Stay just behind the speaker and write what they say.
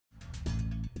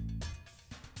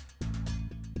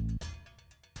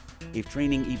If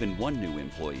training even one new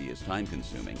employee is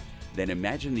time-consuming, then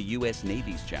imagine the U.S.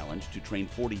 Navy's challenge to train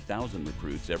 40,000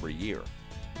 recruits every year.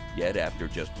 Yet after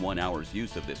just 1 hour's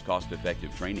use of this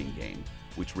cost-effective training game,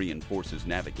 which reinforces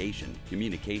navigation,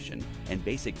 communication, and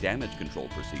basic damage control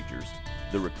procedures,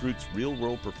 the recruits'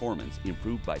 real-world performance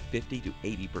improved by 50 to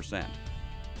 80%.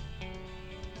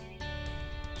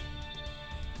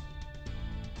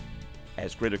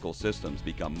 As critical systems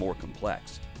become more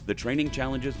complex, the training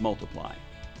challenges multiply.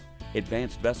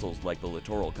 Advanced vessels like the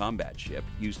Littoral Combat Ship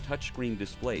use touchscreen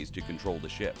displays to control the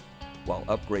ship, while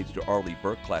upgrades to Arleigh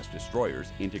Burke-class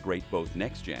destroyers integrate both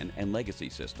next-gen and legacy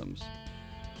systems.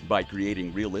 By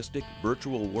creating realistic,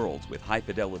 virtual worlds with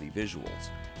high-fidelity visuals,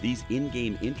 these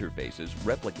in-game interfaces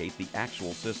replicate the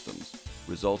actual systems,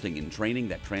 resulting in training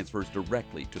that transfers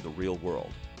directly to the real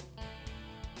world.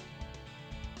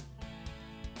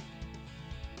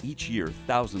 Each year,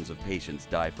 thousands of patients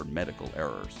die from medical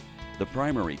errors. The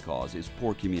primary cause is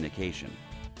poor communication.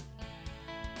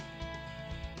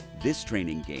 This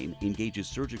training game engages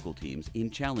surgical teams in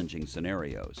challenging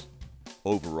scenarios.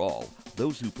 Overall,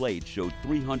 those who played showed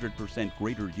 300%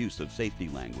 greater use of safety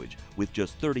language with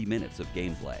just 30 minutes of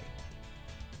gameplay.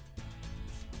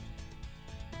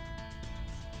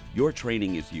 Your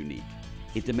training is unique.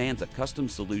 It demands a custom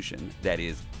solution that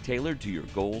is tailored to your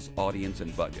goals, audience,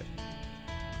 and budget,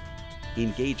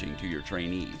 engaging to your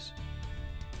trainees,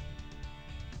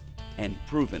 and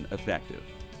proven effective.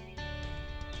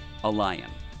 Alion,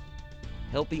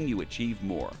 helping you achieve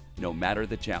more, no matter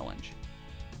the challenge.